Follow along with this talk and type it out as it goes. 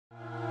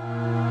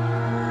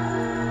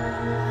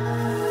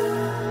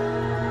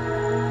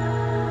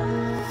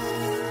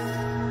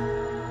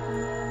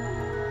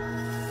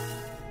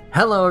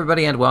Hello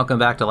everybody and welcome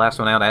back to Last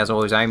One Out. As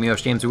always, I am your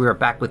host James and we are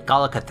back with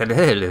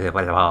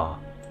Cthulhu.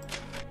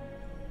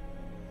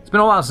 It's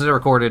been a while since I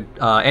recorded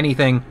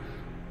anything.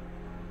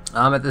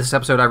 At this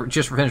episode, I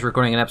just finished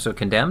recording an episode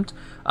Condemned.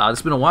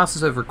 It's been a while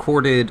since I've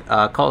recorded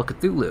Call of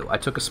Cthulhu. I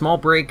took a small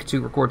break to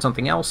record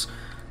something else,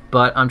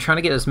 but I'm trying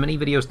to get as many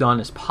videos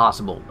done as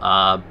possible.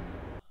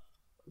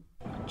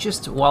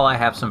 Just while I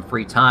have some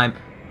free time.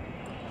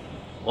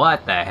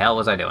 What the hell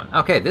was I doing?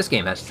 Okay, this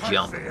game has to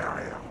jump.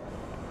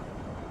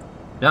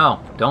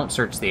 No, don't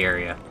search the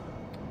area.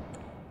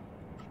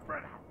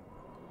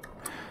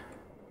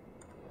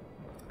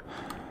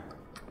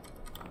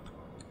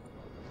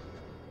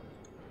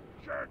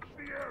 Search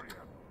the area.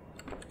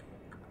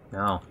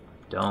 No,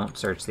 don't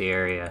search the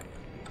area.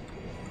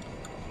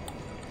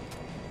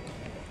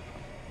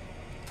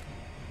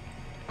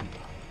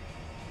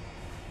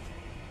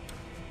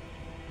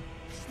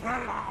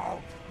 Spread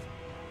out.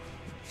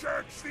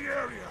 Search the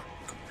area.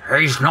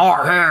 He's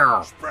not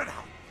here! Spread out.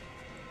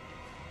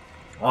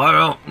 I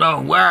don't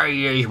know where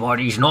he is, but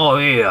he's not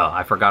here.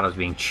 I forgot I was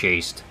being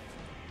chased.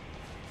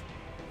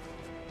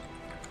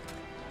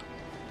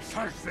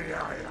 Search the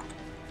area.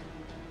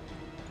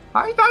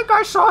 I think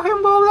I saw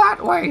him go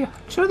that way,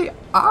 to the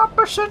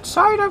opposite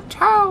side of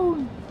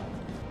town.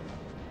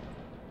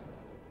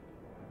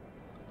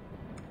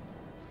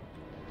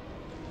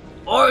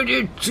 I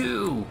did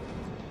too.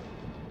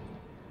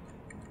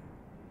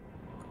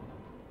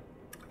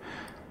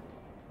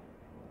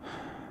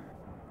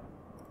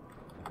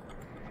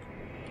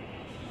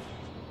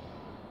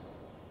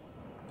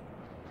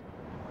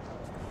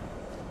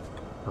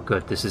 Oh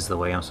good, this is the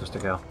way I'm supposed to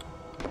go.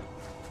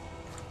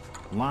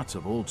 Lots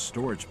of old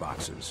storage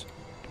boxes.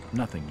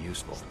 Nothing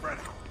useful. Spread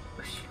out.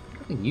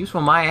 Nothing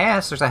useful, my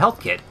ass. There's a health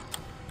kit.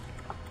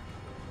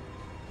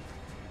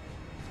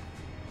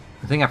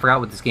 The thing I forgot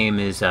with this game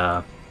is,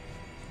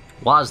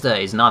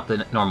 WASD is not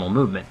the normal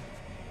movement.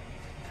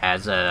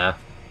 As, the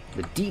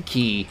D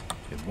key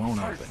It won't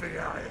Search open. the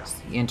area. is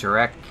the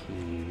interact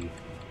key.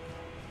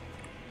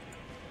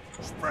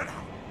 Spread out.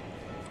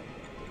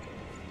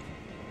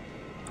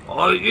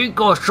 I think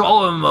I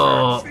saw him,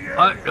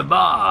 at the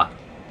bar.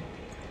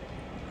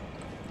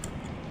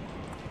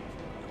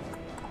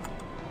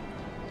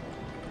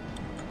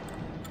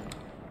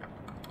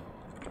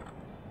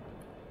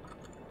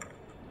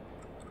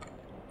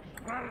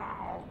 Spread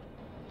out.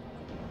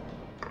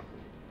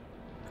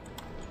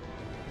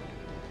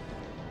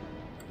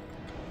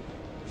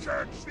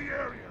 Search the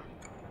area.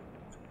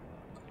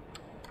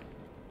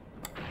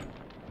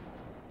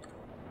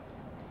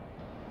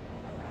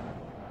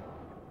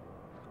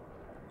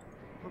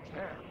 Who's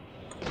there?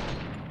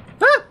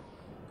 Ah!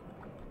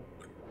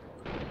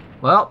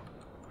 Well,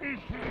 He's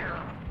here.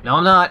 no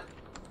I'm not.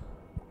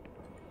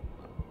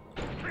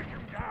 Take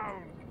him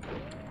down.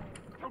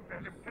 Don't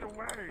let him get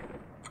away.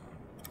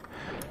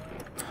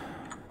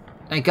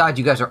 Thank God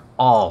you guys are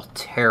all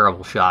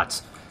terrible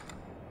shots.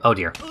 Oh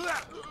dear.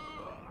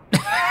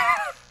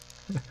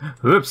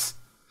 Oops.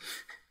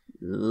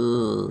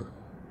 Ugh.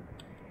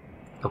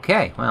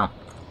 Okay, well.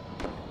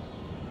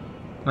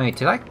 Wait,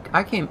 did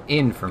I came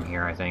in from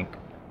here, I think.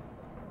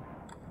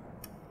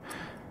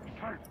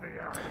 Search the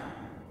area.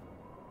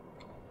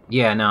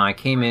 Yeah, no, I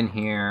came in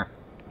here.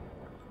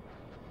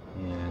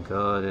 And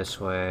go this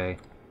way.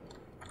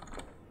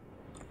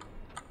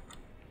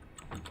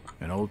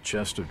 An old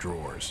chest of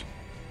drawers.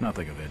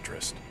 Nothing of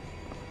interest.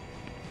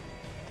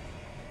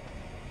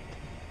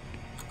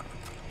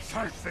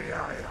 Search the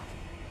area.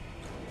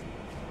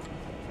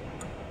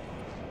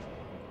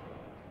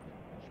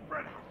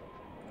 Spread out.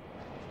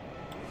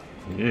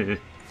 Ugh.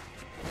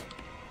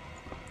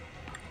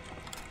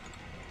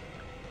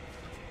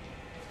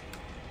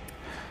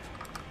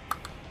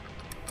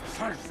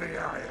 Search the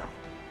area.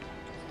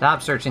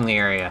 Stop searching the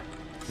area.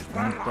 It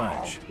won't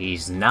budge.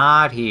 He's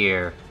not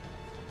here.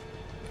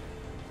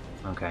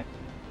 Okay.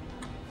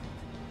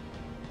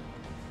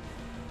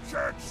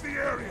 Search the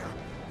area.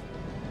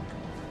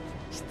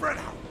 Spread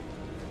out.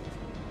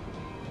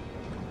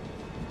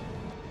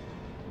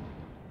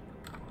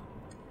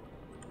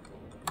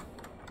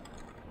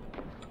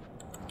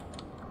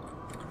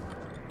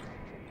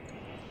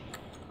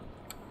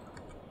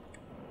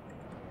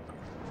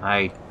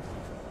 I...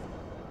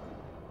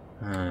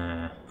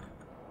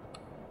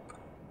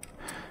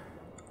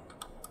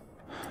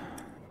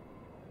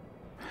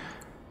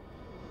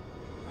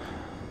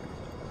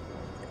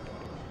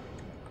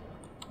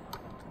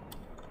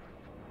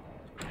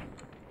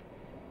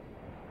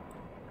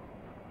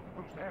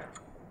 Who's there?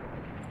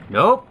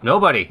 Nope,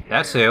 nobody.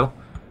 That's who.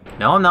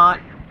 No, I'm not.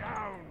 Take him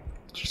down.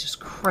 Jesus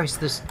Christ,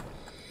 this...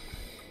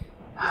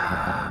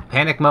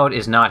 Panic mode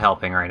is not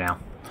helping right now.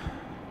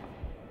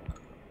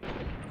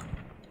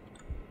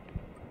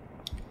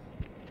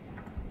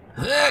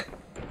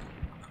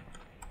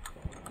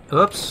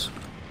 Oops.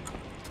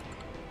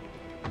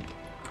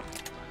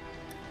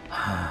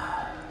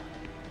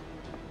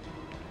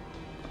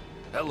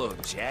 Hello,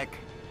 Jack.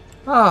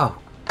 Oh,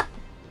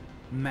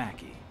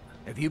 Mackie,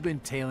 have you been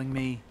tailing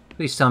me?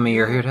 please tell me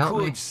you're here to help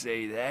Could me.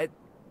 say that.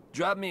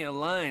 Drop me a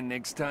line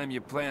next time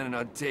you're planning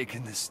on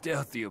taking the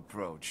stealthy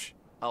approach.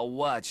 I'll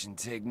watch and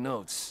take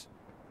notes.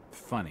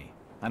 Funny.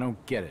 I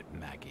don't get it,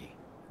 Maggie.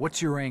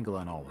 What's your angle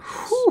on all of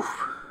this? Whew.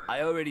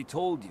 I already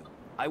told you.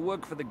 I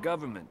work for the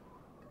government.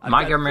 I've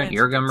My got government, friends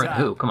your at the government, top.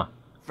 who? Come on.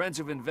 Friends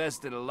who've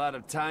invested a lot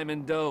of time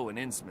and dough in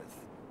Innsmouth.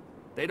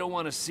 They don't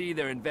want to see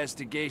their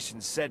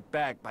investigation set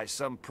back by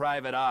some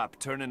private op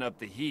turning up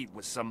the heat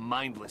with some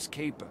mindless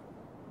caper.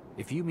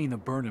 If you mean the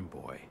Burning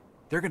Boy,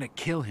 they're gonna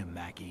kill him,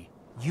 Maggie.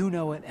 You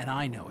know it and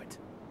I know it.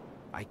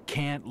 I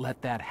can't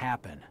let that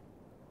happen.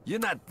 You're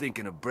not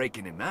thinking of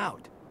breaking him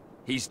out.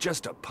 He's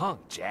just a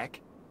punk,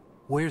 Jack.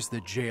 Where's the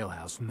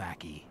jailhouse,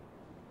 Maggie?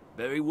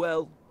 Very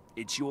well.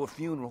 It's your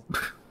funeral.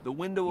 The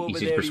window over Easy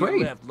to there to persuade.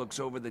 your left looks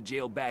over the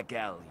jail back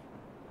alley.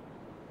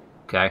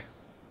 Okay.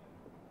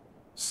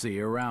 See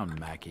you around,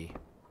 Maggie.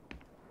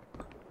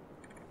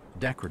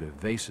 Decorative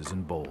vases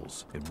and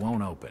bowls. It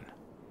won't open.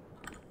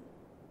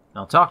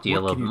 I'll talk to you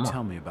a What little can bit you more.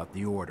 tell me about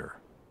the Order?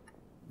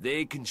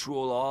 They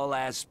control all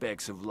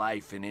aspects of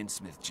life in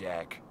Innsmouth,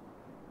 Jack.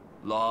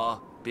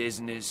 Law,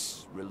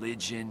 business,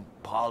 religion,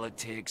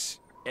 politics,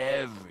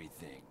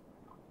 everything.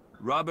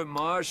 Robert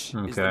Marsh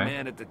is the Okay.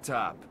 man at the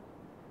top.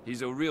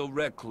 He's a real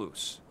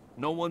recluse.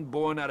 No one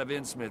born out of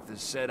Innsmouth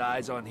has set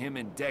eyes on him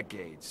in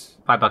decades.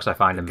 $5 I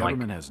find him, like,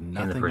 Government has in the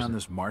nothing prison. on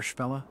this Marsh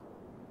fella?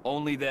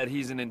 Only that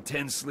he's an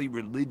intensely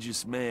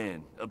religious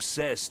man,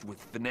 obsessed with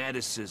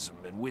fanaticism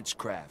and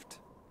witchcraft.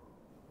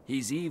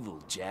 He's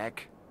evil,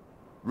 Jack.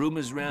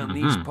 Rumors round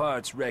these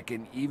parts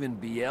reckon even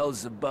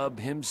Beelzebub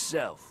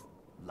himself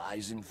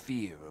lies in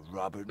fear of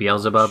Robert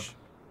Beelzebub? Marsh.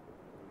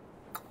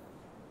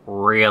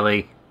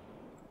 Really?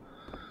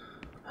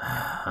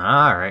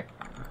 Alright.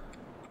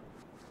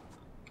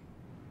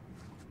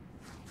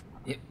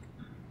 Yep.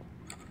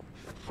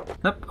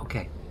 Nope,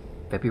 okay.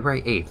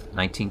 February 8th,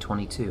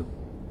 1922.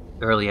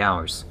 Early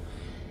hours.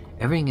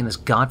 Everything in this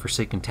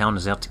godforsaken town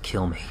is out to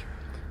kill me.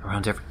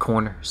 Around every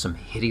corner, some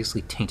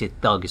hideously tainted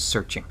thug is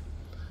searching.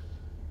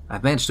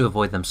 I've managed to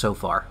avoid them so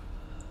far.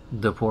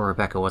 Though poor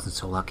Rebecca wasn't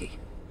so lucky.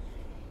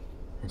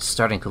 It's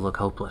starting to look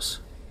hopeless.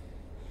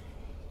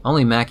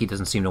 Only Mackie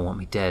doesn't seem to want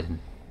me dead, and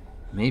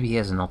maybe he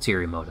has an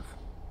ulterior motive.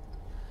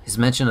 His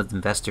mention of the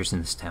investors in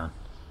this town,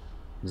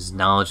 his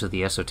knowledge of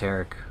the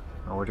esoteric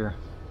order,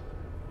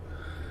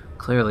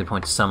 clearly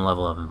point to some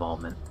level of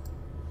involvement.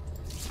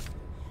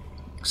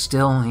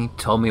 Still, he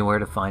told me where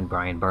to find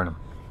Brian Burnham,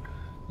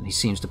 and he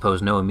seems to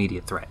pose no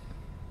immediate threat.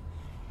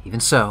 Even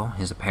so,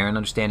 his apparent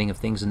understanding of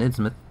things in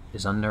Innsmouth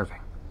is unnerving.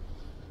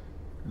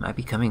 Am I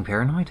becoming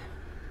paranoid?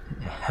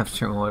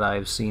 After what I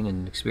have seen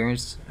and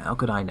experienced, how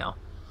could I know?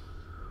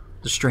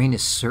 The strain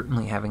is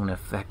certainly having an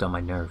effect on my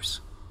nerves.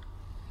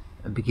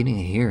 I'm beginning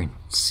to hear and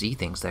see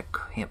things that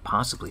can't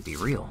possibly be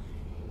real.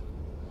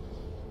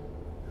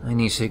 I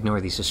need to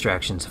ignore these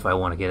distractions if I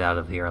want to get out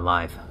of here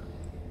alive.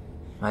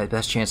 My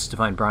best chance is to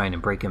find Brian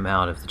and break him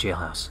out of the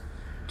jailhouse.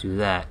 To do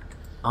that,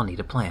 I'll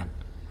need a plan.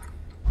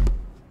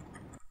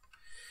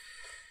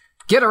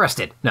 Get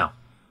arrested! No,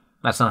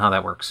 that's not how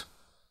that works.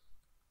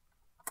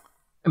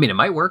 I mean, it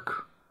might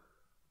work.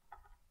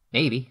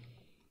 Maybe.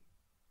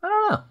 I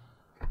don't know.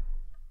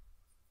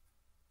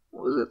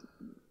 What was it?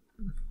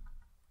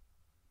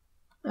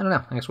 I don't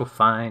know. I guess we'll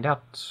find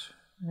out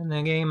when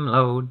the game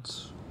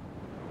loads.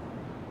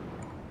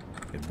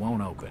 It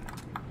won't open.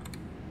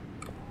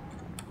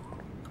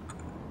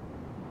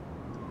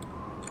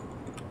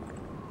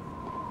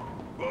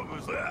 What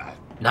was that?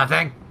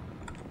 Nothing.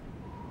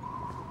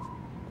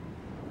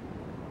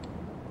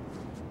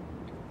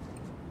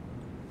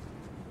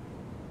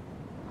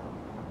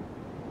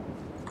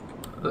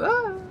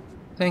 Ah,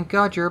 thank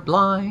God you're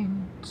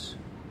blind.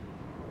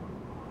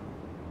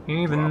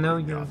 Even though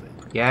you're... Nothing.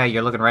 Yeah,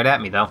 you're looking right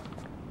at me, though.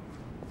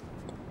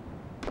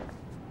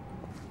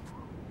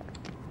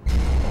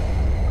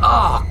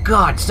 Oh,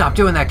 God, stop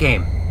doing that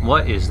game.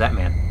 What is that,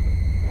 man?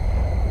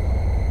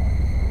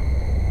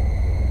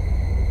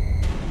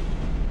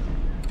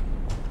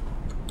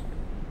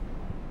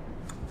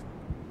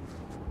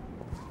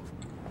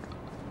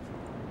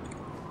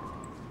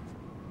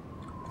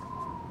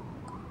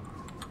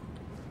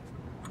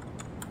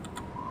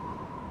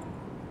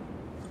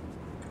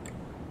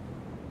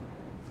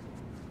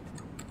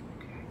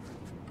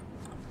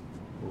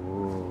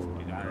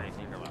 You got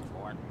anything to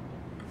report?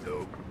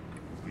 Nope.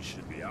 We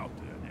should be out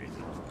there,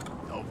 Nathan.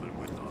 Helping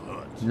with the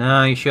hunt.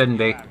 No, you shouldn't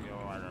be. Have your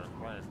orders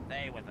for to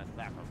stay with the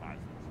sacrifice.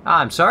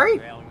 I'm sorry?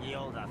 They'll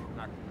yield us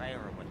not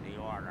favor with the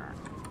order.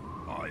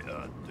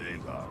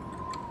 Dave,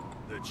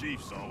 the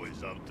chief's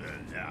always up there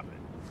napping.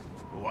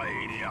 Why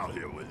ain't he out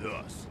here with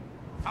us?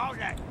 Hold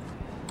it!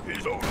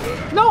 He's over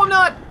there. No, I'm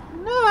not!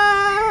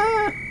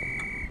 No.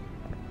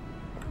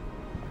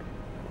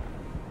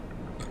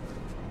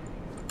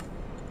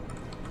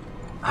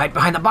 Hide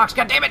behind the box,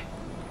 goddammit!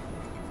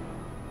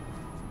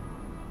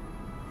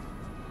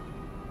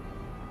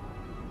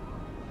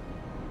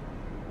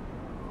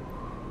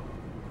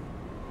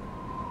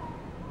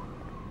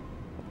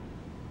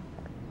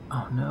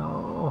 Oh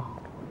no.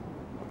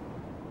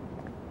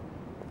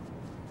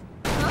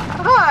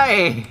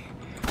 Hi!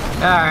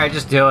 Alright,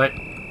 just do it.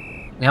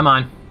 Come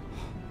on.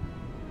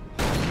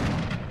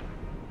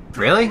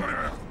 Really?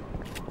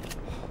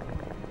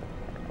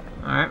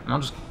 Alright, I'll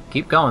just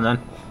keep going then.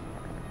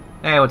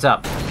 Hey, what's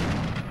up?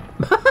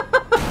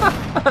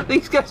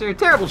 These guys are a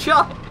terrible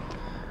shot.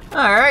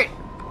 Alright.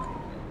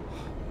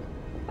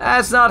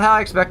 That's not how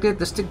I expected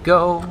this to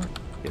go.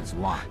 It's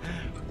locked.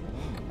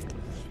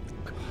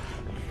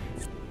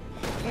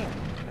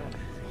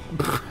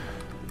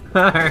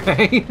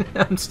 Alright,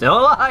 I'm still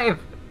alive.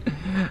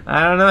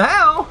 I don't know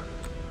how,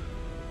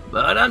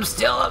 but I'm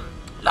still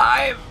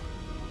alive.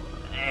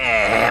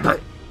 But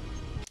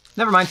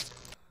never mind.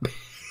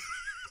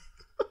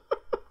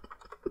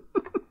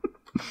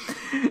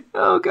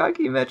 Oh god,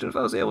 can you imagine if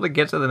I was able to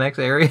get to the next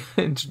area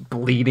and just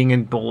bleeding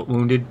and bullet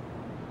wounded?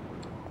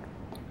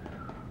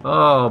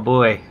 Oh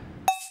boy.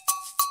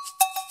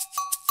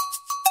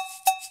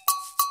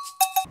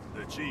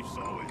 The chief's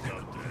always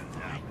up there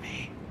now.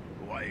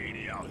 Why ain't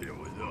he out here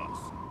with us?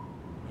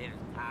 His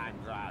time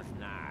draws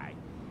nigh.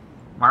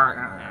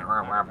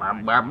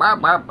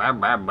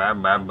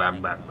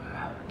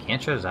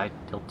 Can't show his eye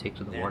till take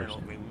to the Then water.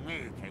 it'll be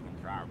me taking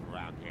charge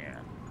around here,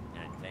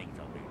 and things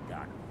will be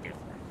done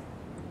different.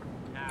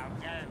 Now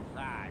get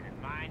inside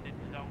and mind that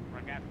you don't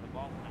forget to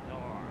bolt the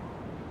door.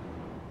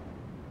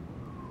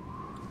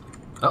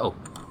 Uh-oh.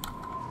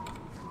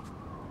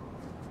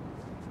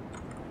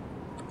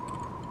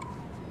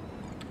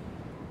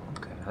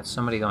 Okay, that's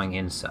somebody going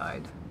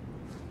inside.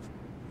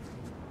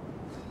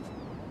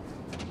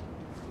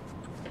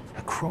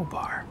 A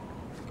crowbar.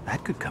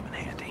 That could come in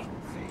handy.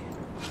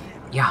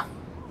 Yeah.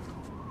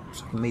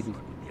 So maybe.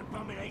 The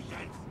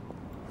abominations!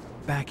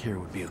 Back here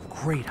would be a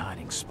great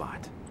hiding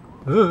spot.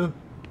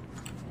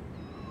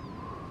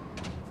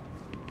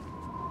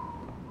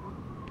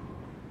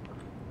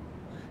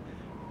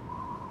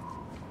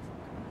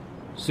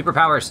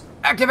 Superpowers,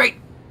 activate!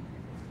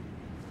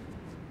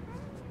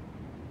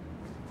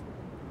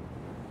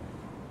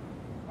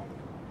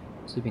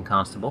 Sleeping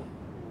constable.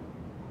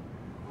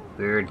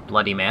 Weird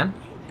bloody man.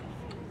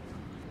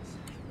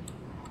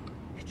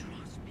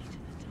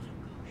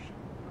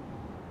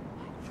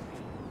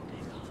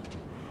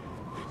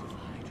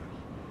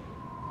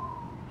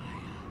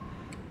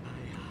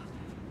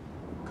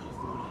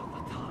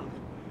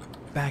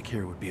 Back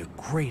here would be a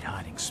great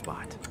hiding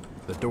spot.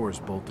 The door's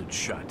bolted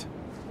shut.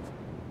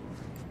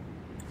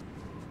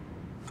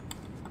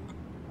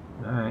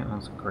 Alright, well,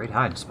 it's a great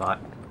hiding spot.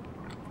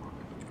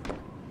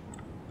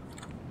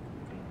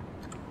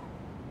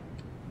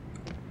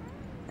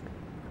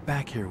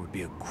 Back here would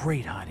be a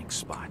great hiding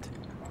spot.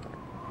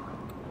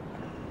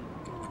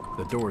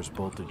 The door's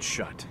bolted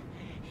shut.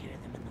 Hear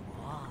them in the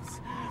walls.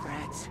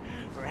 Rats.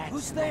 Rats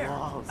Who's in there? the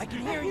walls. I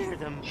can hear you. Hear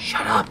them.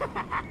 Shut up!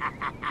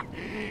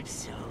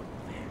 So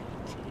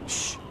very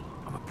Shh!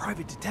 I'm a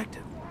private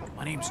detective.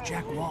 My name's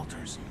Jack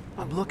Walters.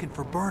 I'm looking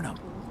for Burnham.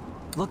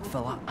 Look,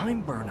 fella,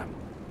 I'm Burnham.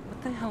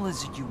 What the hell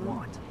is it you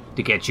want?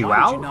 To get you Why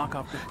out? did you knock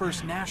off the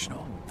First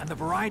National and the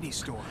variety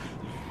store?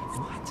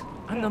 What?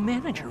 I'm the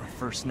manager of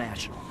First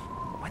National.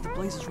 Why the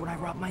blazes would I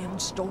rob my own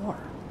store?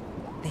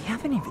 They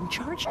haven't even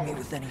charged me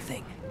with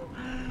anything.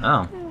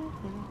 Oh.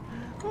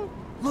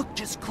 Look,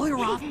 just clear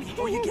off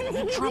before you get me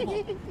in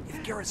trouble.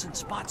 If Garrison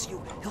spots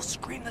you, he'll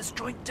scream this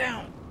joint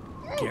down.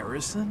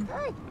 Garrison?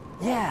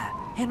 Yeah,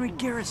 Henry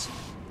Garrison.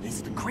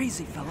 He's the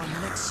crazy fella in the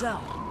next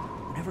cell.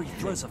 Whenever he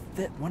throws a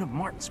fit, one of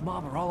Martin's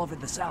mob are all over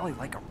this alley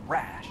like a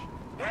rash.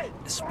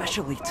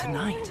 Especially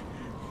tonight.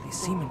 They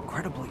seem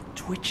incredibly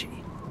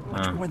twitchy.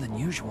 Much more than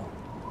usual.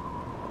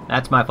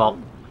 That's my fault.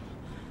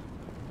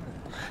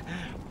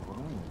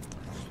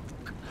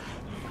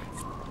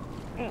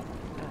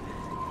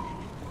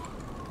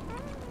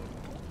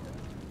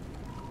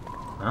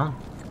 Well,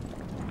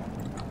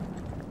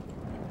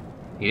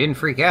 you didn't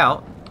freak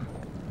out.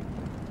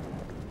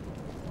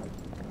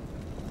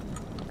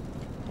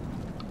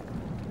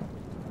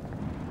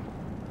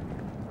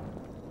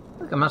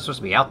 Look, I'm not supposed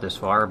to be out this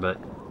far, but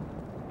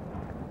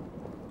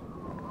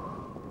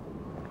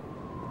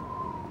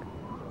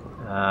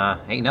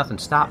ain't nothing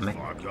stopping me.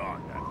 Far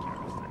gone, that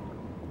Garrison.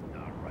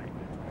 Not right.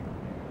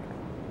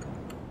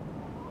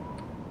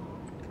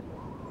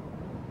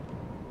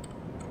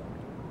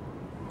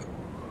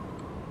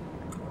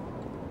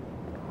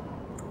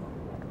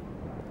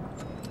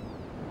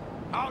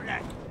 Hold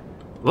it!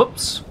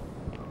 Whoops.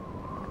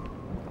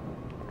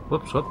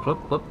 Whoops, whoops,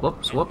 whoops, whoops,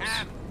 whoops, whoops.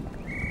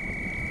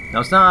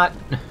 No, it's not.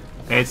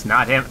 It's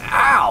not him.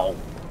 Ow!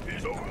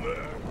 He's over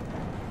there.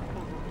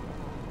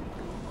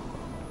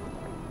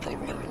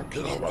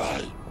 Get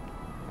away!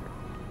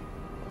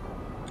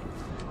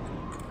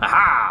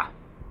 Aha!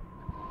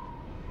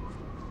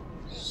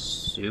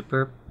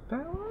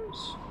 Superpowers?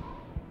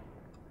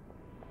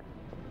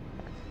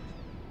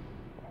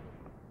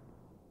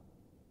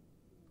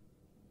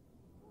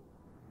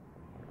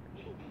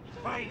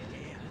 Right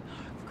here!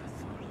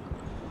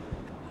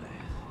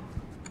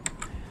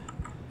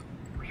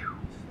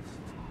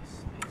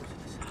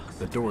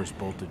 The door's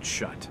bolted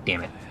shut.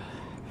 Damn it.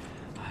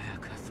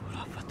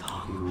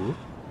 Ooh.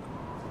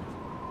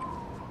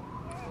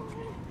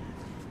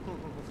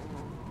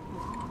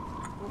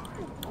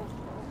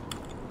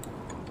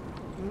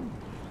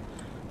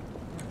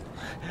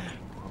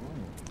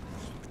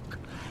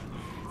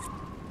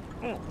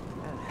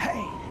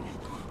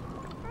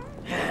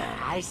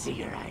 I see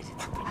your eyes.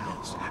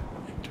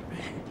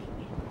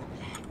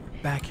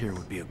 Back here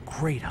would be a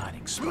great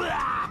hiding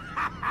spot.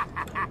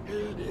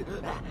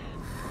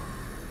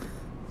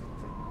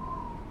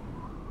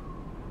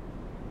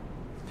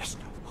 There's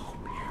no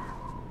hope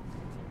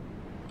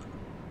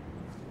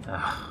here.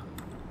 I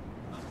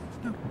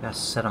gotta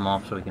set them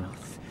off so we can.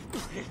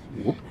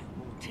 Whoop.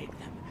 Take them.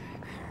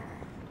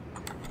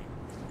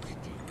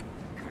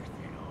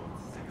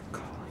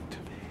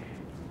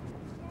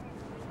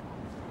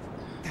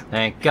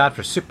 Thank God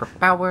for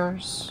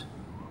superpowers.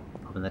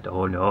 Open that door.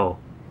 Oh no.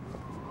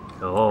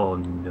 Oh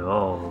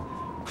no.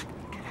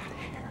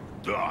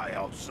 Die,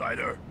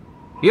 outsider.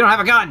 You don't have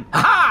a gun!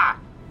 Ha!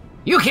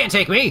 You can't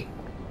take me!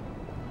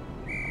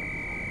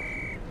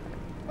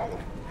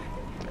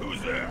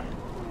 Who's there?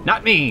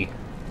 Not me!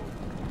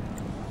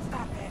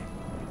 Stop it.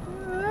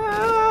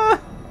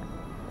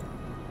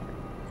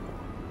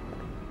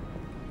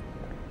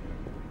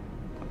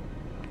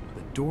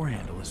 The door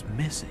handle is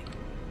missing.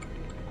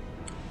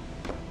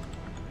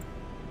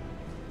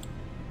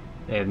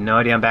 They have no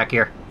idea I'm back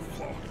here.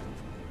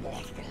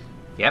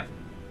 Yep.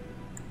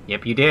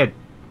 Yep, you did.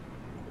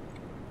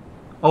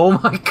 Oh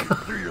my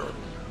god.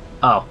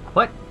 Oh,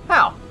 what?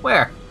 How?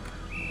 Where?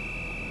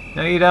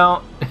 No, you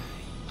don't. You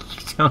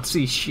don't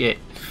see shit.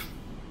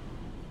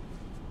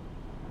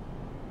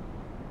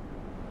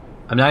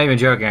 I'm not even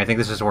joking. I think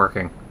this is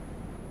working.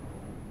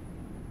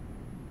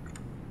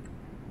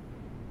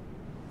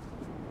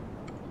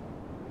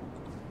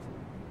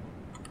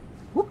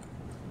 Whoop.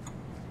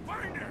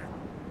 Find her.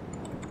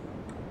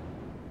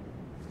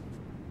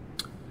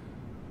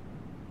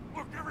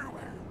 Look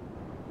everywhere.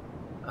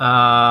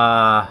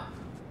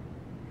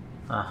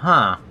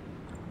 Uh-huh.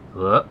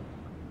 Whoop.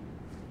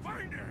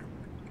 Find her.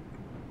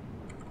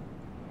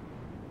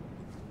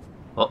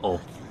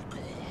 Uh-oh.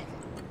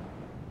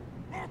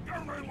 Look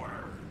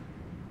everywhere.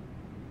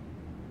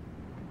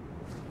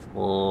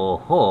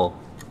 Oh-ho.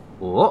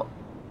 Whoa.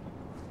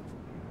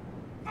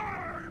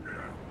 Find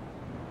her.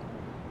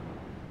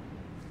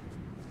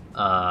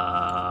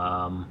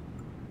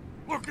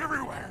 Look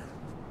everywhere.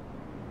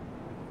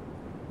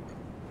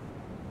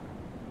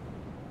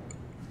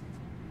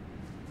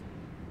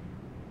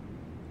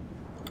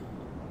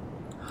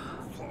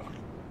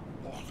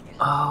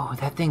 Oh,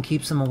 that thing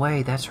keeps them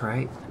away. That's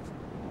right.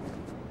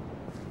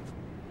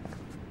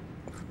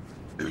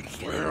 It's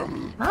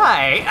him.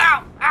 Hi!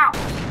 Ow! Ow!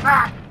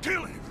 Ah!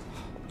 Kill him.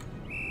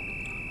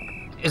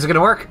 Is it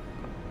gonna work?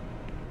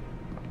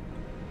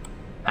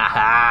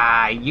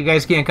 Haha! You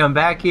guys can't come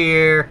back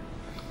here.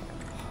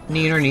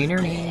 Neener, neener,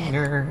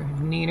 neener,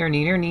 neener,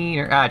 neener,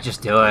 neener. Ah,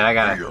 just do it. I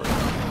gotta.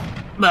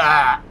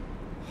 Ah!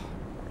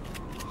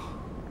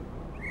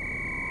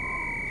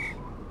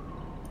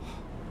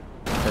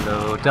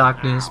 Hello,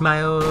 darkness,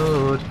 my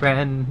old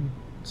friend.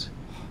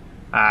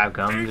 I've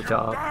come to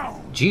talk.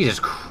 Jesus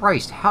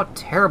Christ, how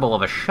terrible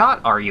of a shot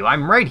are you?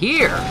 I'm right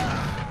here.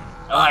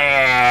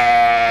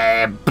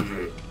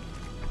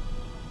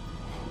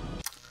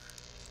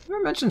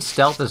 Ever mentioned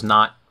stealth is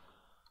not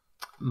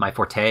my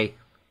forte?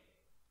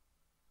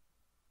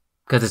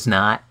 Because it's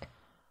not.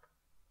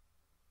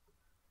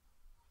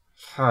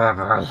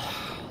 There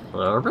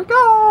we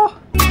go.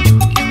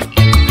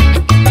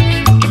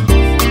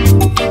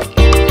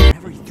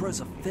 Whenever he throws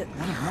a fit,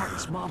 one of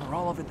Martin's mom are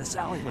all over this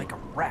alley like a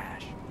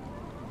rash.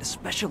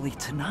 Especially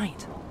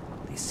tonight.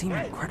 They seem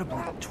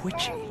incredibly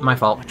twitchy. My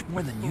fault. Much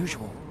more than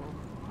usual.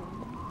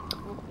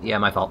 Yeah,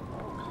 my fault.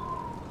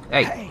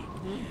 Hey.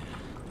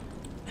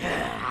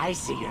 I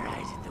see your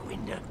eyes at the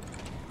window.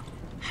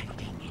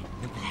 Hiding in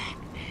the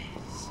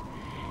blackness.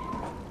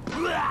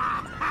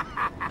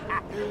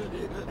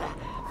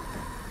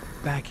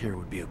 Back here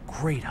would be a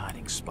great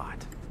hiding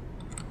spot.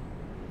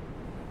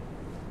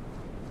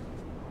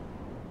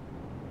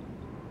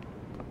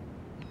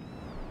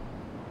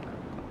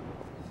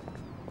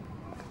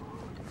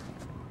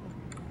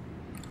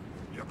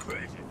 You're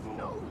crazy,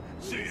 fool.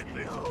 See it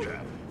this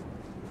again.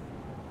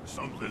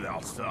 Something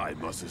outside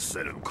must have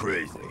set him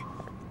crazy.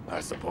 I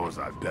suppose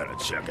I'd better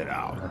check it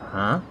out.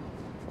 Huh?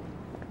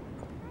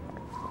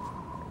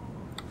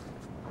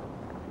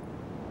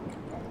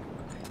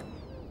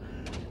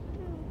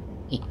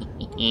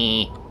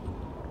 Inside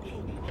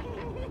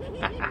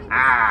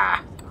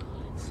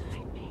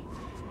me,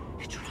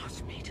 it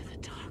draws me to the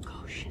dark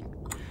ocean.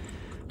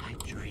 I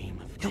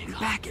dream of He'll be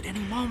back at any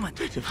moment.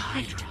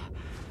 Hydra.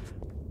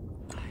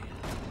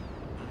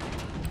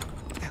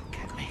 They'll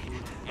get me.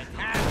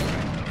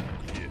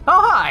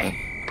 Oh, hi!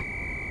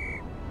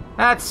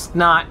 That's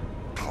not...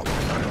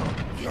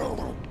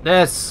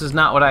 This is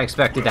not what I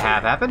expected to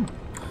have happen.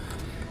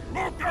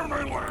 Look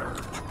everywhere!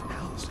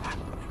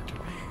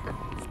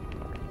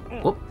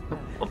 Whoop.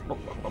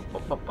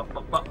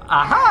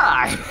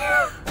 Aha!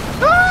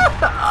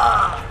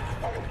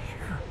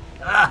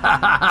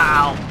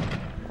 Ow.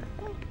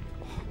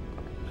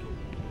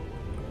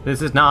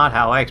 This is not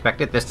how I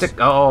expected this to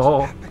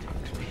go.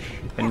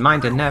 In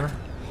mind to never.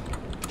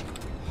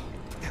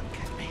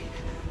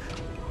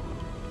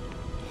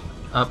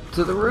 Up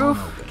to the roof.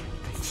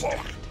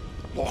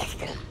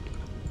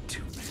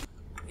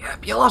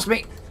 Yep, you lost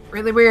me.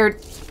 really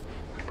weird.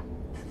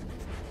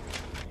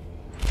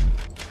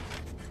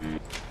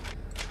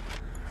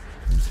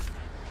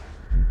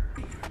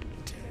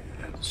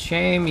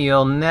 Shame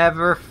you'll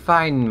never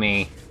find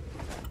me.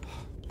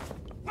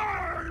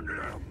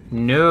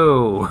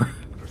 No.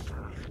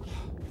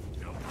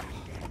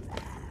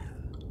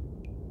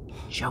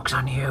 Joke's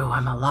on you,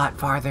 I'm a lot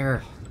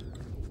farther.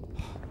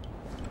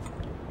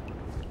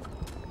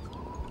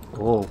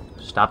 Oh,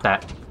 stop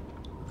that.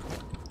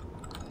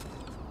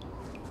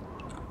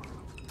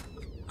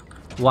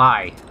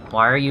 Why?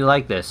 Why are you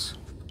like this?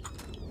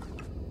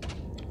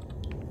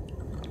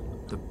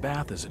 The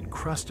bath is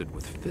encrusted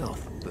with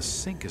filth. The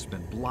sink has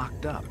been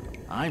blocked up.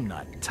 I'm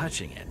not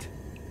touching it.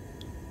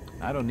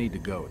 I don't need to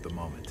go at the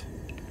moment.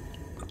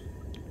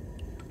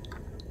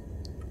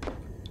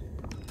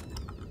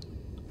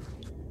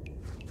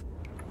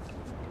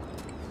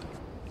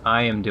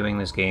 I am doing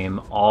this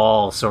game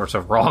all sorts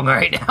of wrong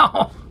right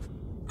now.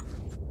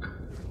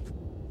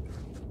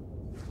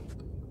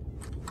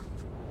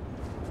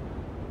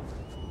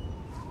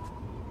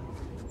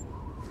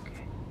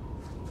 Okay.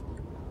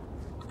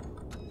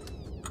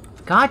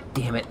 God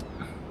damn it.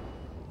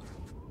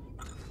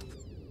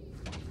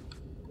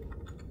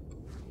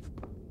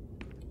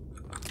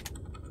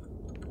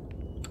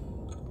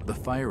 The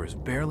fire is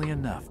barely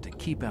enough to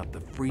keep out the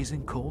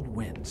freezing cold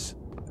winds.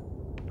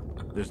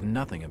 There's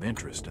nothing of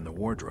interest in the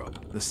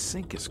wardrobe. The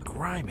sink is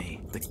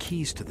grimy. The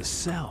keys to the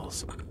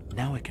cells.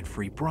 Now I can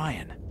free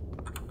Brian.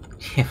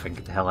 If I can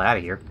get the hell out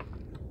of here.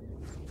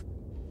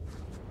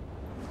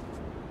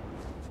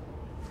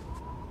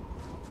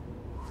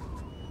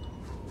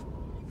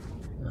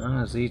 As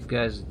long as these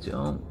guys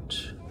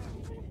don't.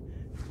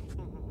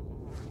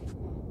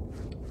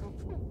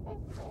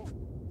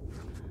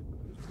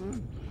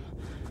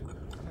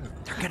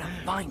 They're gonna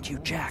find you,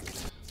 Jack.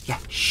 Yeah,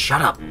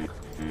 shut up.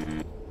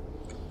 And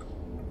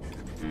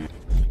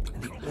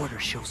the order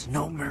shows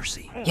no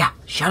mercy. Yeah,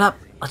 shut up.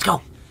 Let's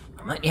go.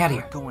 I'm letting you out of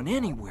here. I'm not going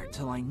anywhere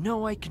till I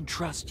know I can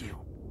trust you.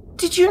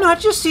 Did you not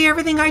just see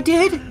everything I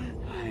did?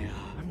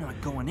 I'm not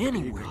going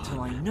anywhere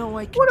till I know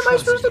I can What am I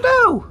trust supposed to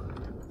do?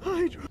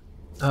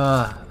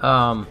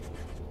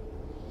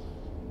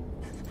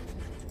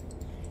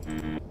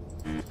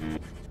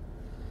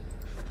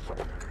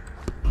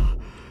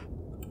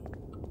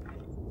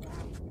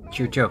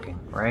 You're joking,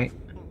 right?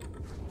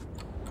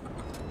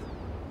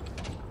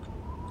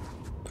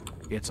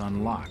 It's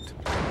unlocked.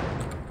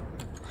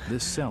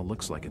 This cell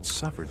looks like it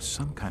suffered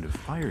some kind of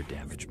fire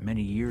damage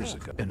many years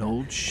ago. An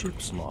old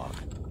ship's log,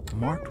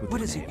 marked with What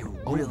the is it name you're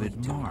really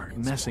Ovid doing, Mark.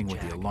 Inspector Messing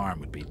with the Jack? alarm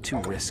would be too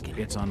risky.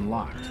 It's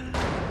unlocked.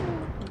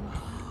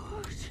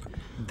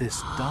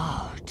 This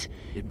doll,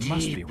 it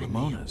must be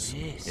Ramona's.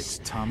 It's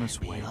Thomas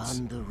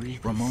Waite's.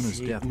 Ramona's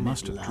death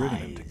must have driven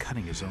him to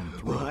cutting his own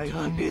throat.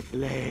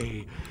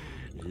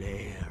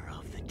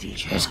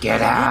 Just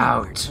get Anywhere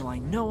out. till I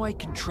know I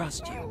can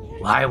trust you.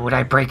 Why would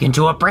I break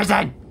into a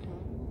prison?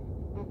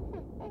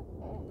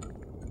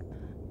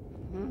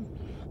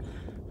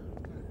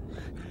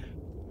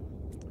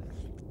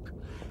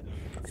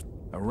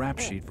 A rap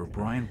sheet for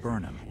Brian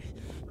Burnham.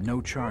 No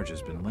charge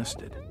has been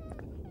listed.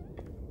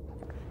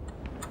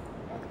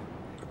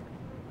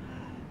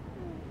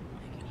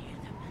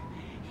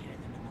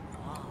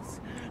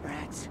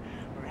 Rats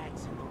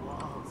in the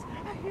walls.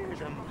 I hear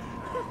them.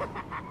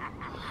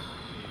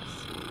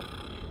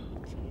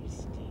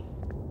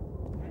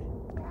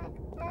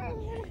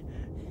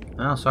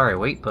 Oh, sorry,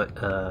 wait, but,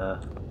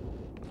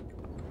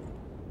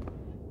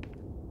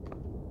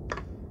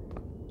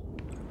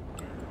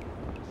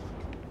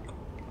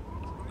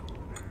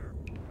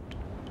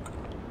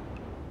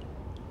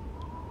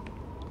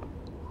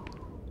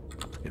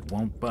 It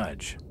won't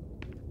budge.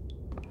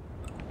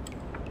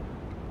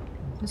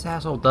 this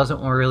asshole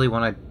doesn't really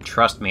want to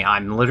trust me.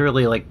 I'm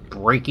literally, like,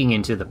 breaking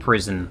into the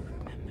prison.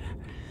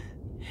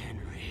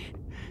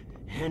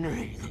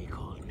 Henry, they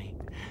called me.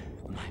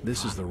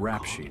 This is the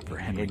rap sheet for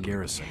Henry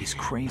Garrison. He's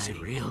crazy.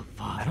 Real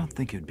father. I don't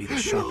think it'd be the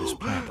sharpest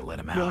plan to let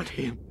him out. Not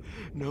him.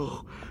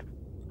 No.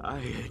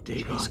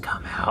 They Just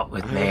come out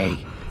with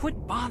me.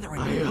 Quit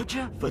bothering me, would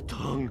you?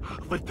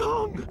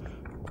 Fatong.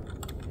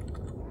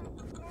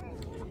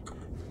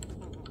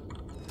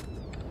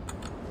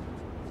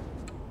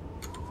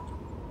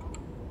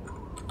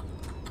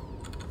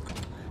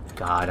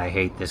 God, I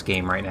hate this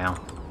game right now.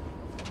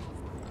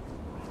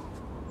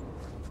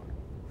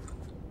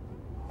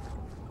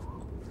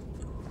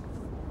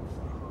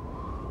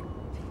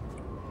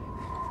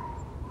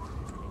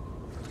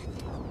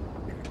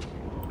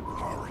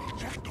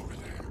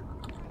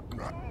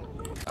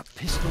 A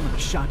pistol and a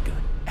shotgun,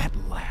 at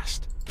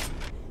last.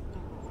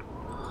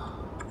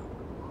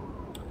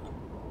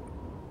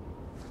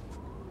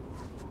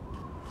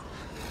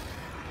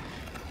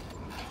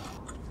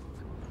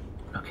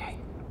 Okay.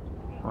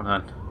 Hold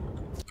on.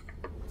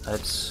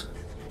 Let's...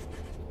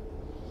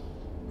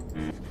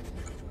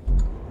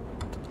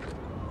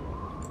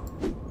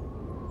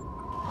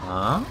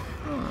 Huh?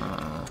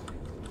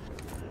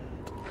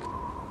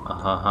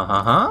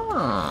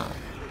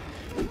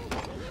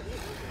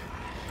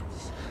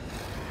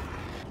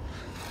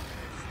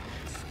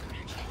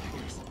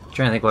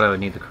 Trying to think what I would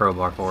need the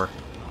crowbar for.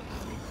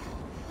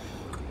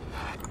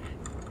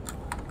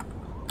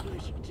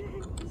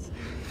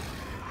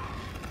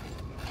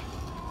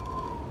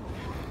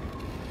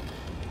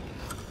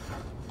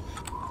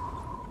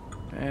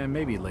 And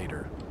maybe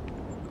later.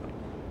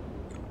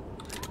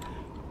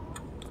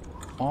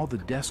 All the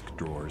desk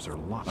drawers are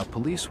locked. A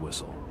police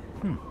whistle.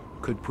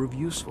 Could prove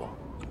useful.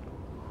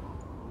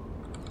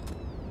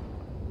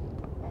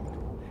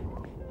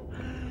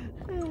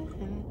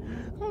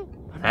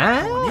 I'm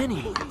not going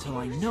anywhere until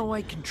I know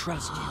I can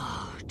trust you.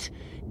 Out,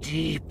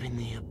 deep in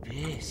the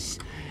abyss,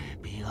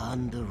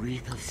 beyond the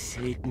wreath of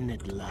Satan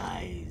it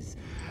lies.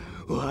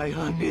 Why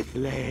on it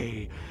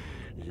lay,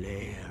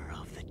 lair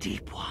of the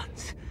deep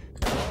ones.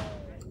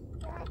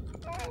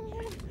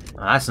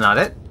 That's not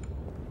it.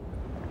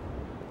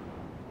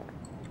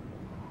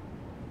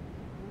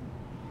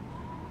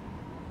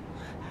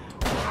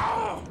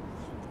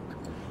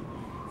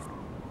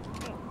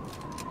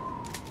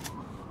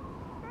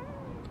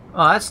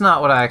 Oh, that's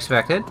not what I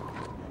expected.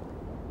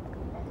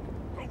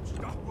 Don't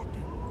stop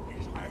looking.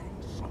 He's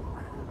hiding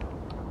somewhere.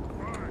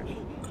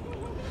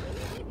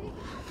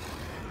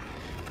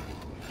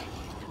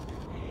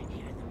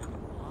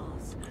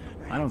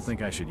 I don't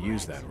think I should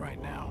use that right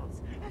now.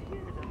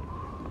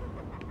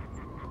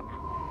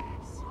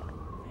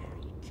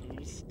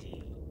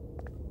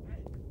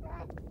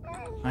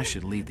 I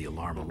should leave the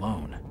alarm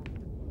alone.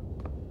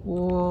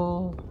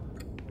 Whoa.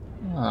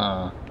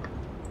 Oh.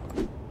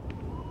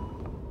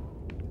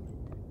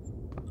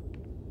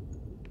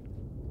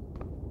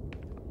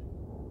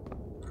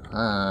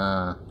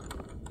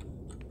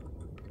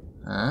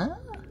 Huh?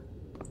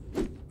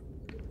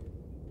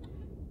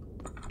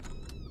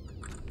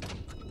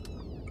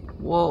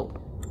 Whoa.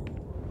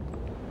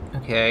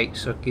 Okay,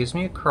 so it gives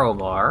me a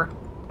crowbar.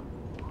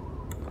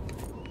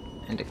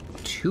 And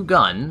 2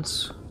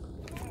 guns.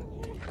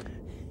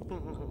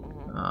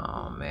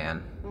 Oh,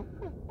 man.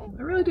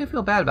 I really do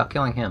feel bad about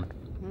killing him.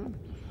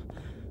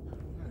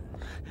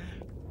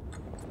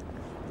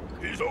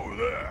 He's over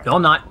there. No,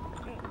 I'm not.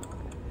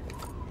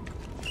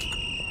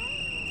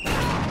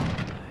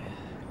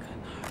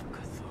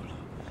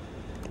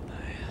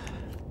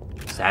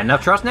 Is that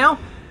enough trust now?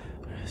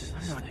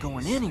 I'm not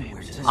going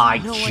anywhere till I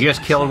know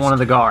just can killed trust one of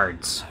the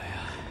guards.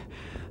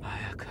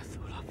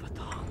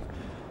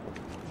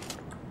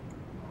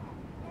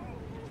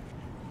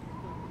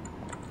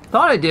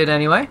 Thought I did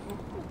anyway.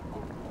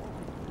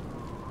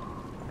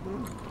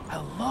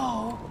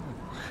 Hello?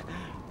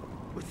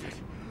 What's it?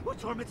 What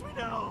torments me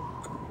now?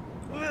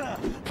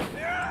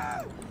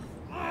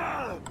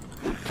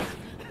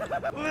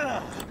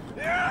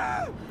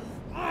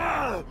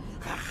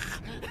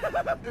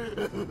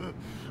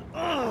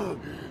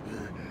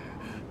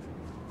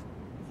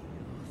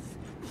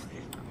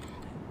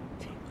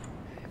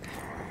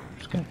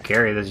 Just gonna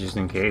carry this just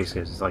in case,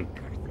 because it's like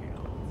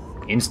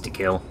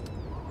insta-kill.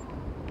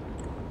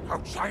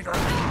 Outsider,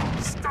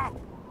 stop!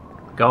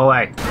 Go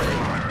away.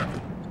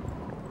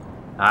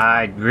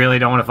 I really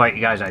don't want to fight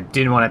you guys. I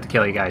didn't want to have to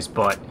kill you guys,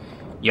 but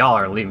y'all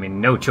are leaving me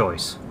no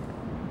choice.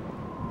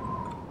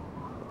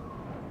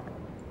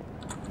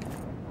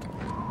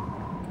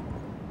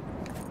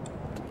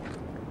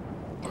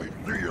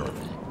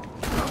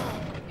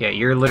 Yeah,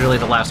 you're literally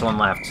the last one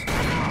left.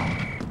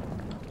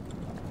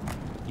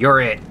 You're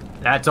it.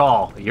 That's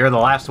all. You're the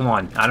last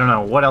one. I don't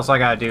know what else I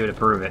gotta do to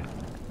prove it.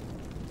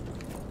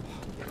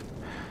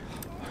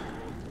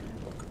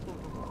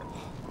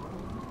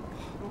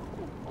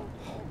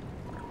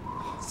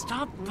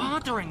 Stop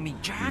bothering me,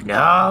 Jack.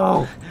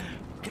 No!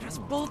 Get us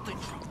both in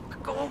trouble.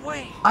 Go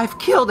away. I've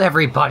killed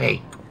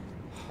everybody!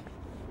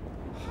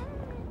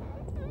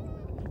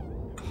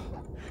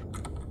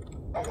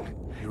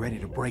 You ready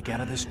to break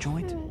out of this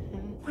joint?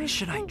 Why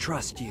should I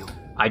trust you?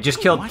 I just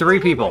killed 3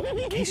 people.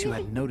 In case you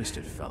hadn't noticed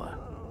it, fella.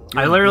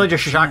 I literally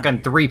just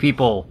shotgunned 3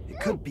 people. It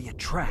could be a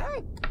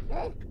trap.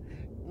 Are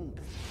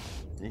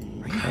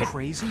you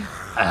crazy?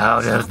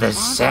 Out of the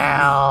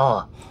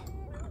cell!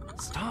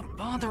 Stop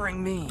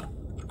bothering me.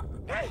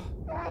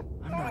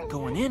 I'm not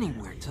going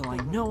anywhere till I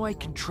know I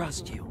can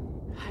trust you.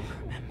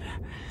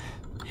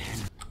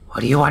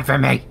 What do you want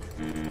from me?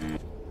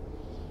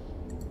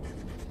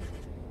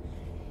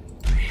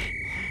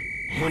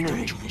 Why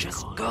don't you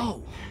just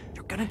go?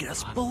 You're gonna get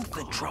us both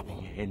in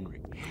trouble.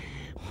 Henry,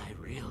 my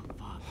real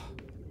father.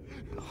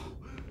 No,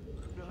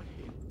 not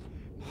him.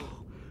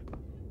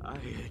 No,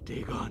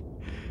 Dagon.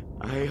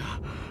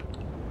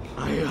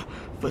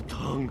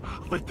 Fatong.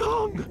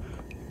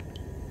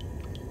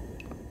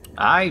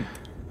 I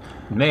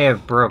may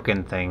have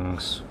broken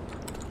things.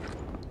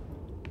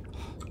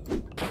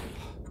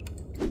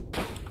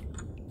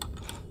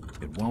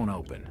 It won't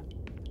open.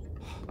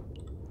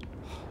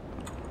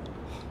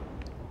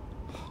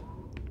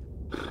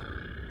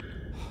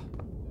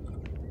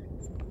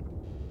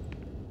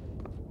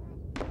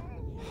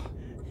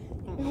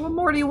 What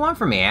more do you want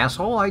from me,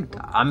 asshole?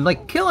 I'm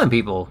like killing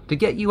people to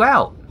get you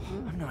out.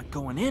 I'm not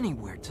going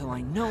anywhere till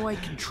I know I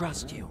can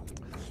trust you.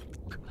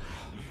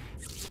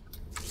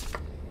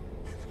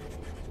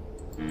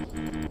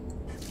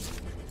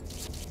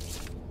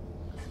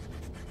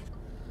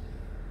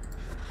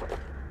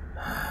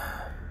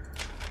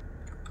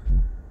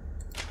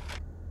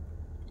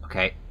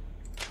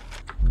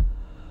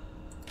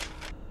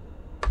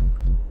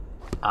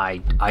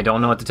 I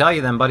don't know what to tell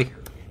you then, buddy.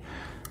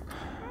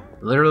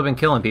 Literally been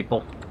killing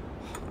people.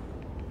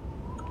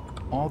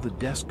 All the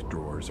desk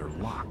drawers are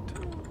locked.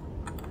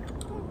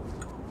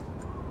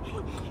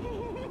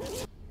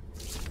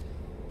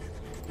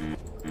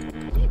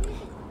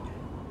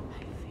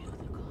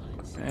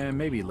 And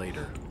maybe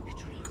later.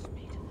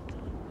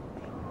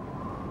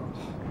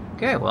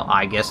 Okay, well,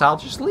 I guess I'll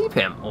just leave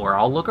him, or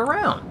I'll look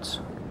around.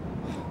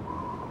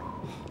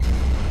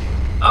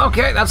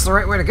 Okay, that's the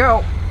right way to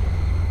go.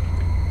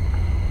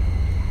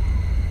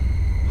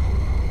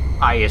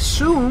 I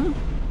assume...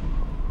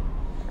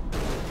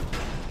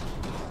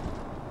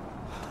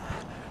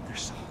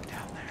 There's someone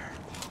down there.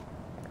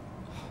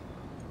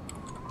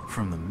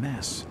 From the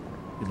mess,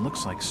 it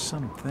looks like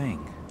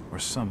something or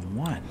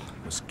someone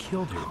was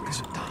killed here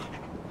recently.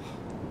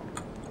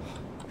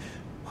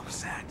 What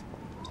was that?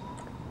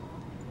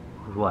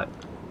 What?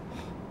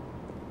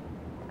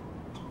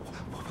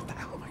 What the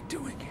hell am I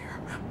doing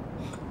here?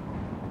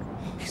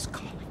 He's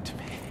calling to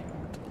me.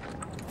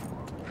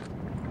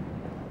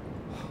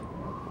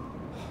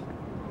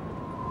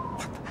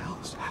 What the hell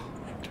is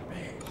happening to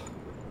me?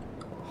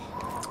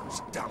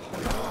 Stop me,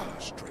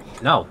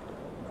 stranger. No.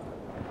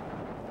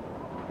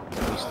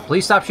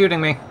 Please stop shooting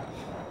me.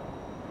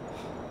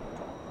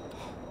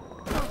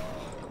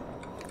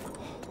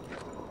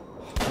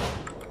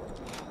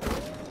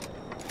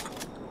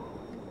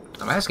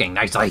 I'm asking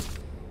nicely.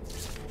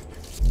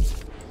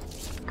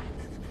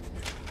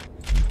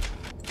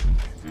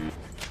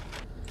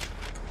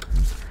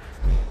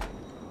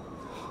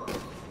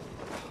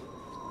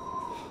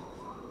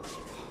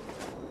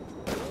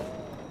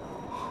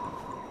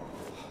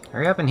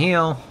 Hurry up and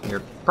heal.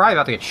 You're probably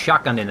about to get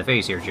shotgunned in the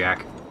face here,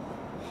 Jack.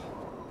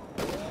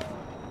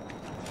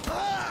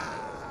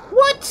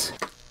 What?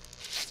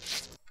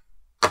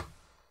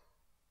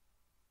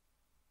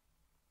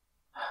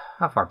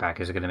 How far back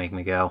is it going to make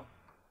me go?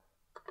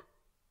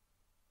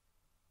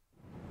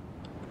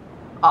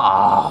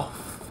 Oh,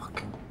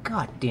 fucking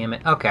god damn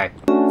it. Okay.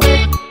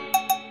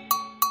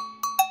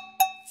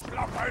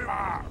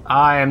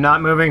 I am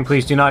not moving.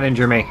 Please do not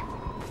injure me.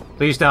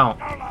 Please don't.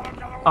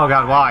 Oh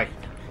god, why?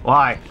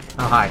 Why?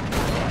 Oh, hi.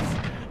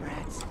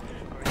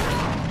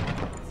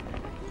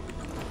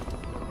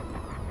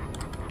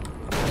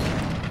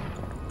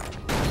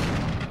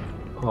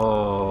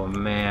 Oh,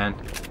 man.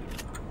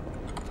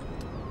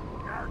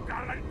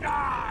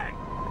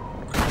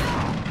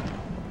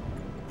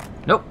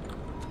 Nope.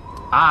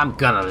 I'm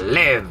gonna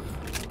live.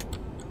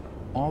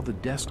 All the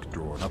desk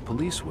drawer, a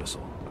police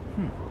whistle.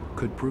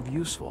 Could prove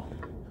useful.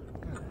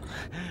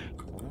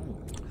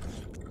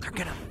 They're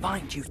gonna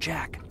find you,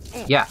 Jack.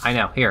 Yeah, I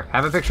know. Here,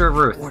 have a picture of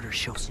Ruth. Order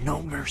shows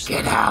no mercy.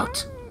 Get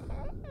out.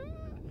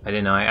 I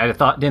didn't know. I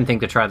didn't think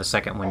to try the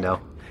second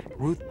window.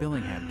 Ruth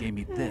Billingham gave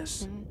me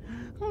this.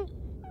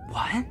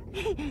 What?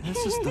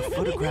 This is the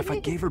photograph I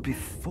gave her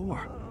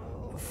before.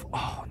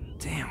 Oh,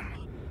 damn.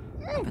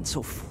 I've been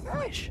so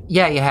foolish.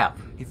 Yeah, you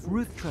have. If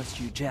Ruth trusts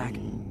you, Jack,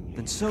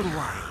 then so do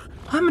I.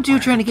 I'm a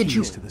dude trying to get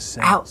you Keys to the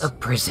cells. out of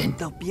prison.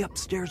 They'll be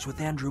upstairs with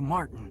Andrew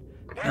Martin.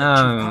 Chief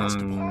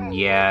Constable.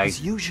 Yeah.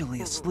 He's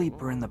usually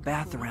asleep or in the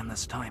bath around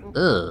this time.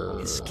 Ugh.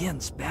 His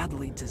skin's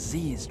badly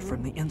diseased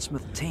from the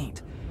Innsmouth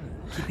taint.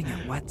 Keeping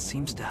it wet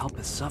seems to help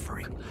his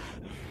suffering.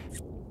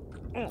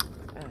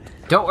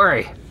 Don't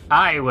worry.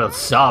 I will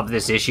solve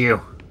this issue.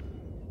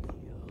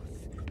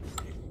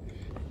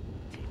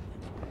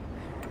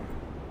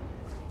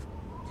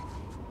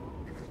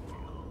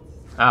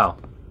 Oh,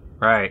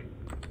 right.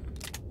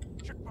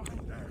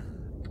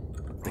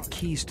 The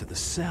keys to the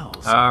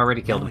cells. I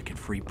already killed Now I him. can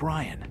free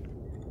Brian.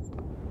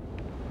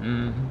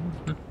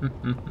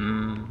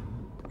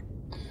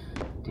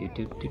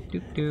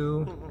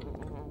 Do.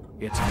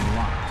 It's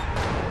unlocked.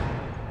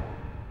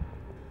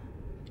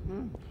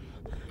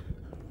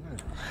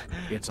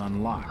 It's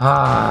unlocked.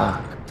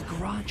 Ah. The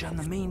garage on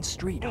the main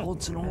street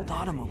holds an old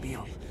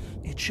automobile.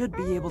 It should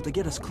be able to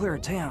get us clear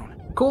of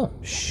town. Cool.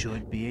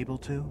 Should be able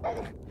to.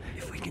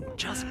 If we can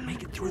just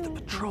make it through the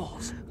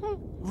patrols.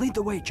 Lead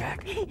the way,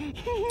 Jack.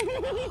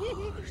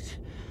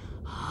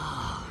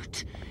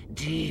 Out,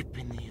 deep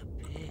in the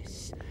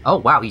abyss. Oh,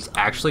 wow, he's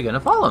actually gonna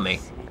follow me.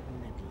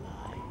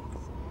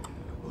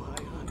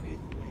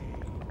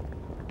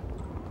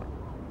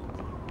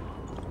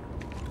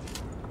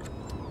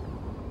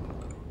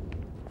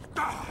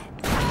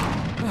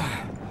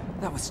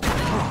 That was too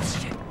close.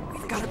 Shit.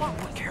 We've got to be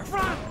more careful.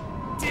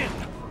 Damn.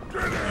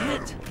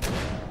 Hit.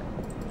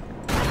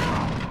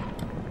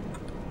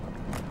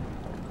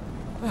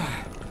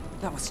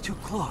 That was too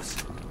close.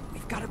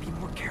 We've got to be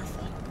more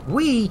careful.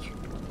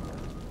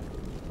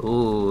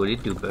 Ooh, they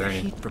do The burn.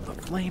 heat from the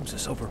flames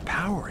is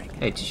overpowering.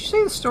 Hey, did you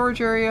say the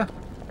storage area?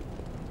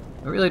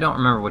 I really don't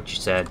remember what you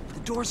said. The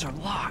doors are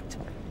locked.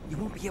 You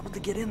won't be able to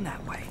get in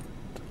that way.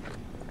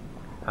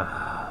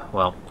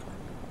 Well,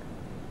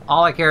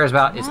 all I care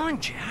about is... Come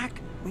on,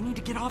 Jack. We need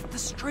to get off the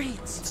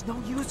streets. It's no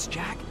use,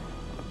 Jack.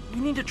 We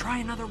need to try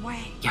another way.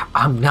 Yeah,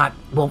 I'm not...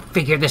 We'll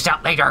figure this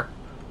out later.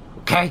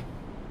 Okay?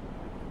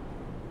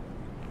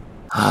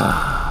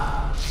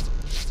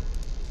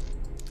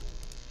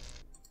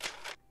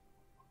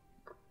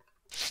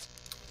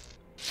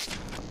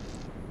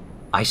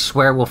 I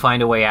swear we'll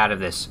find a way out of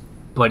this.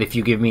 But if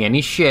you give me any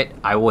shit,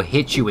 I will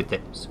hit you with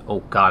this. Oh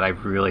god, I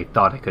really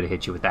thought I could have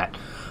hit you with that.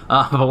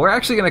 But we're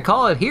actually going to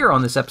call it here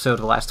on this episode of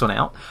The Last One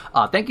Out.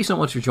 Thank you so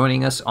much for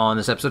joining us on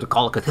this episode of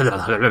Call of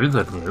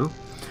Cthulhu.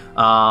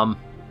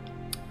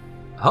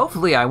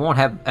 Hopefully I won't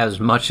have as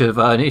much of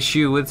an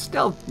issue with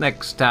stealth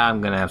next time.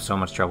 I'm going to have so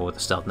much trouble with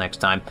the stealth next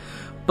time.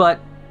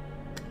 But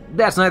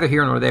that's neither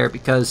here nor there,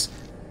 because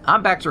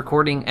I'm back to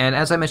recording, and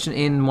as I mentioned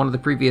in one of the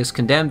previous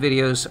Condemned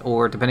videos,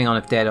 or depending on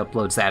if Dad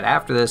uploads that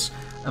after this,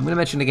 I'm going to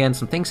mention again,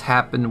 some things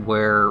happened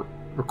where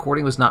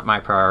recording was not my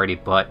priority,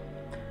 but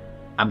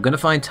I'm going to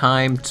find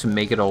time to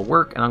make it all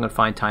work, and I'm going to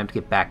find time to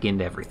get back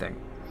into everything.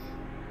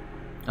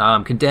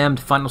 Condemned,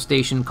 Final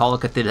Station, Call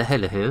of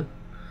Cthulhu.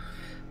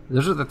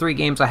 Those are the 3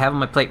 games I have on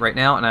my plate right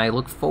now, and I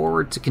look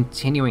forward to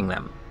continuing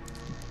them.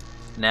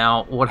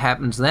 Now, what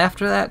happens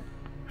after that?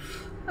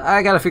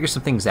 I gotta figure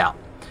some things out.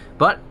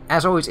 But,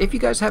 as always, if you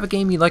guys have a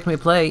game you'd like me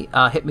to play,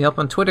 hit me up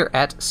on Twitter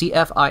at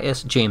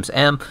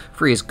CFISJamesM.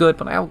 Free is good,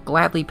 but I'll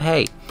gladly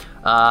pay.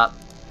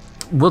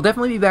 We'll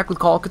definitely be back with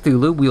Call of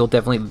Cthulhu. We'll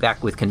definitely be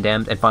back with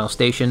Condemned and Final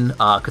Station.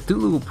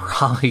 Cthulhu will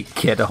probably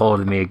get a hold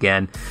of me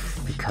again,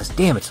 because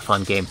damn, it's a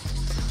fun game.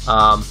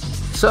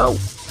 So,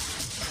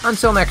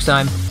 until next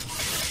time,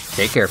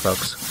 take care,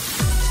 folks.